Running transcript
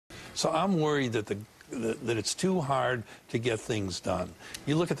So I'm worried that that it's too hard to get things done.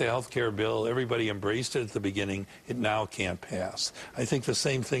 You look at the health care bill, everybody embraced it at the beginning. It now can't pass. I think the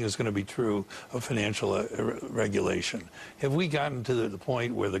same thing is going to be true of financial regulation. Have we gotten to the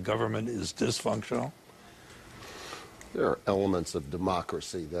point where the government is dysfunctional? There are elements of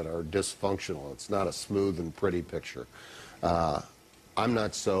democracy that are dysfunctional. It's not a smooth and pretty picture. I'm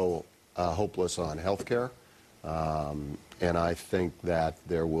not so hopeless on health care, and I think that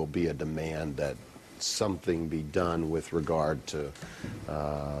there will be a demand that something be done with regard to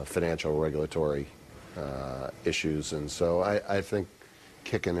financial regulatory issues. And so I think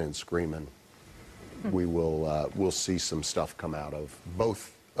kicking and screaming, we'll see some stuff come out of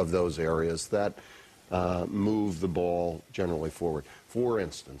both of those areas that move the ball generally forward. For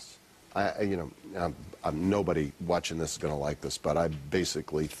instance, nobody watching this is going to like this, but I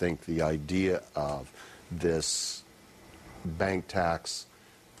basically think the idea of this bank tax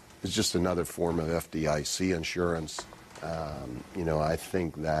is just another form of FDIC insurance. I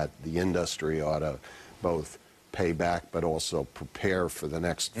think that the industry ought to both pay back but also prepare for the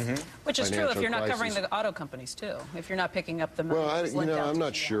next Which is true if you're not crisis. covering the auto companies, too. If you're not picking up the money. Well, I'm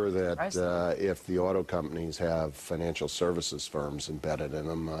not sure that if the auto companies have financial services firms embedded in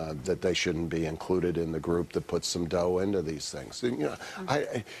them, that they shouldn't be included in the group that puts some dough into these things. And,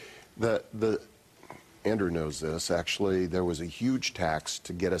 Andrew knows this, actually, there was a huge tax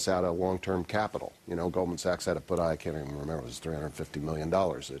to get us out of long-term capital. Goldman Sachs had to put, I can't even remember, it was $350 million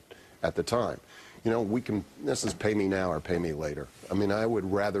at the time. This is pay me now or pay me later. I mean, I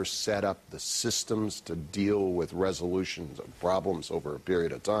would rather set up the systems to deal with resolutions of problems over a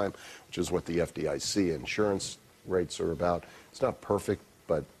period of time, which is what the FDIC insurance rates are about. It's not perfect,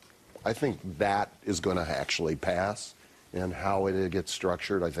 but I think that is going to actually pass, and how it gets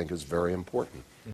structured, I think, is very important.